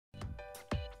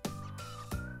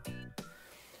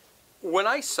When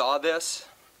I saw this,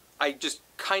 I just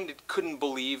kind of couldn't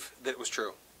believe that it was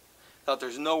true. Thought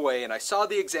there's no way, and I saw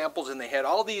the examples, and they had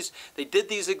all these, they did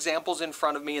these examples in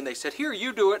front of me, and they said, here,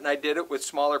 you do it, and I did it with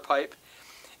smaller pipe.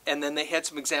 And then they had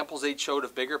some examples they showed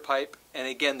of bigger pipe, and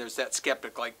again, there's that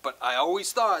skeptic, like, but I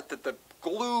always thought that the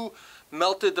glue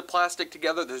melted the plastic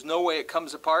together, there's no way it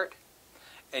comes apart,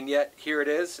 and yet here it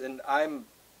is, and I'm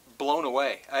blown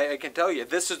away. I can tell you,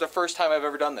 this is the first time I've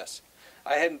ever done this.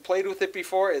 I hadn't played with it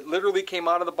before. It literally came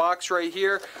out of the box right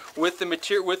here with the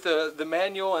material, with the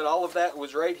manual, and all of that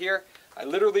was right here. I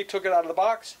literally took it out of the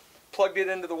box, plugged it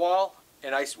into the wall,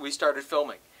 and we started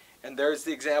filming. And there's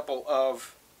the example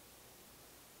of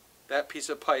that piece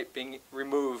of pipe being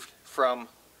removed from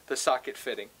the socket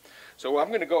fitting. So I'm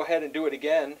going to go ahead and do it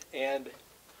again, and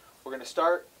we're going to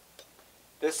start.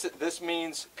 This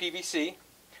means PVC.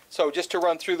 So just to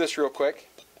run through this real quick.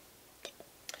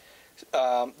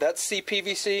 That's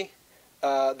CPVC.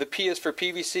 The P is for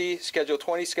PVC, Schedule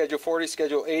 20, Schedule 40,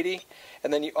 Schedule 80.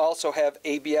 And then you also have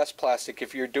ABS plastic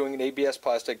if you're doing an ABS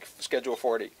plastic, Schedule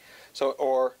 40. So,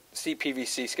 or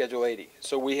CPVC, Schedule 80.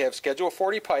 So we have Schedule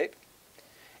 40 pipe,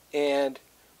 and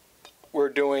we're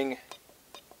doing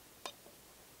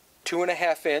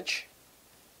 2.5 inch.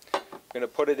 I'm going to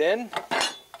put it in,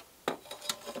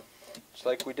 just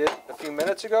like we did a few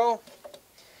minutes ago.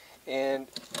 And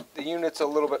the unit's a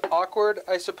little bit awkward,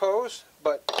 I suppose,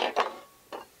 but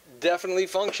definitely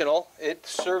functional. It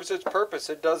serves its purpose.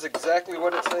 It does exactly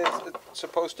what it says it's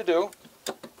supposed to do.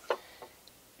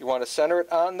 You want to center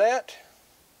it on that.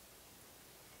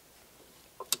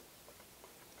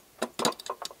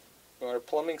 You want a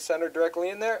plumbing center directly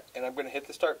in there, and I'm going to hit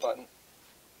the start button.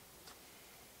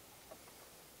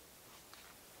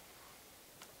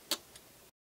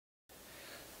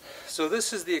 So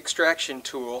this is the extraction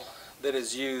tool that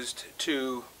is used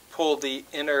to pull the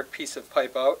inner piece of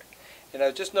pipe out. And I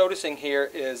was just noticing here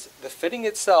is the fitting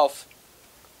itself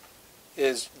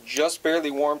is just barely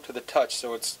warm to the touch,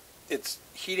 so it's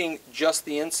heating just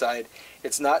the inside.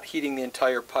 It's not heating the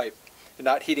entire pipe.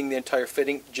 Not heating the entire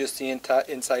fitting, just the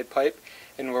inside pipe.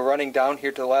 And we're running down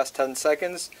here to the last 10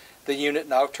 seconds. The unit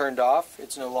now turned off.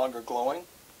 It's no longer glowing.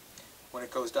 When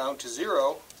it goes down to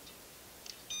 0,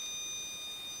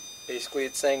 basically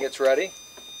it's saying it's ready.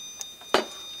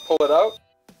 Pull it out.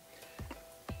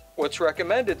 What's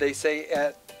recommended, they say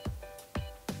at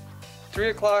 3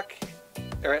 o'clock,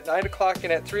 or at 9 o'clock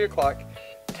and at 3 o'clock,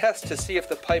 test to see if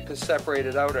the pipe is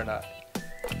separated out or not.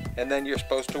 And then you're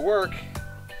supposed to work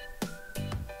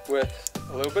with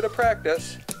a little bit of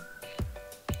practice.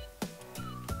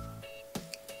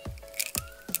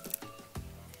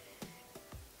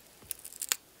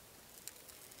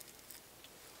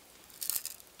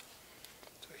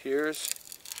 So here's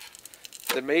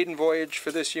the maiden voyage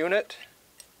for this unit,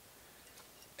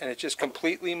 and it just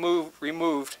completely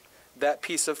removed that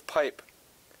piece of pipe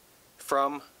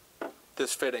from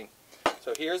this fitting.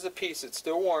 So here's the piece. It's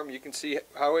still warm. You can see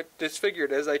how it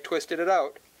disfigured as I twisted it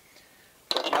out.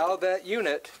 But now that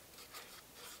unit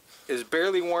is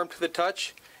barely warm to the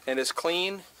touch and is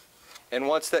clean, and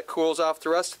once that cools off the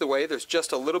rest of the way, there's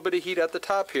just a little bit of heat at the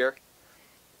top here.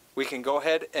 We can go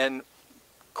ahead and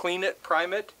clean it,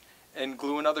 prime it, and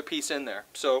glue another piece in there.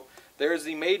 So there's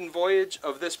the maiden voyage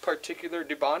of this particular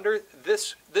Debonder.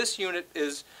 This unit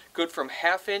is good from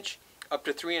 1/2 inch up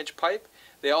to 3 inch pipe.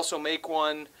 They also make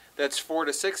one that's 4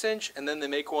 to 6 inch, and then they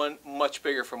make one much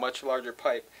bigger for much larger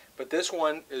pipe. But this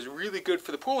one is really good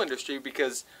for the pool industry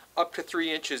because up to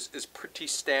 3 inches is pretty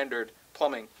standard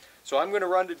plumbing. So I'm going to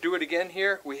run to do it again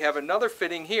here. We have another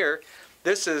fitting here.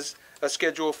 This is a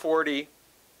Schedule 40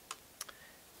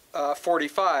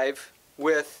 45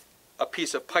 with a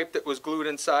piece of pipe that was glued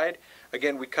inside.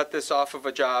 Again, we cut this off of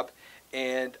a job,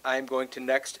 and I'm going to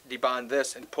next debond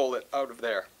this and pull it out of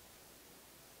there.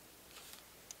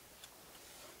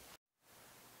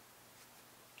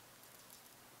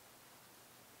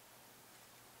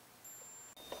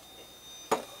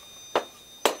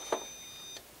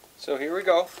 So here we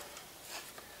go.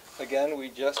 Again, we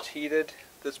just heated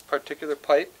this particular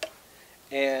pipe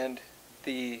and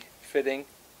the fitting,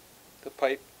 the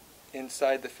pipe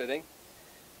inside the fitting.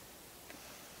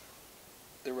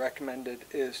 The recommended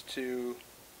is to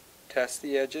test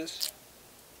the edges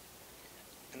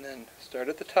and then start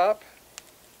at the top,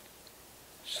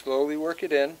 slowly work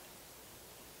it in,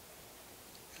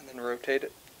 and then rotate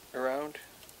it around.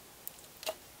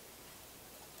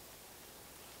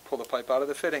 Pull the pipe out of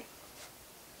the fitting.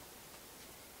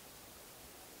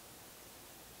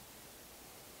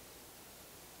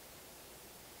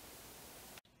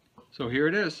 So here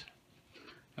it is.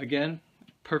 Again,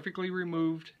 perfectly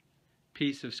removed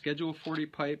piece of Schedule 40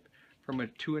 pipe from a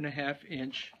 2.5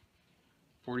 inch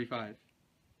 45.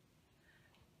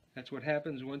 That's what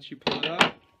happens once you pull it up.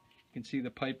 You can see the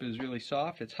pipe is really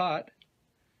soft. It's hot,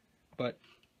 but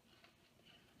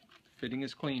fitting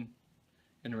is clean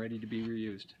and ready to be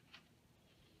reused.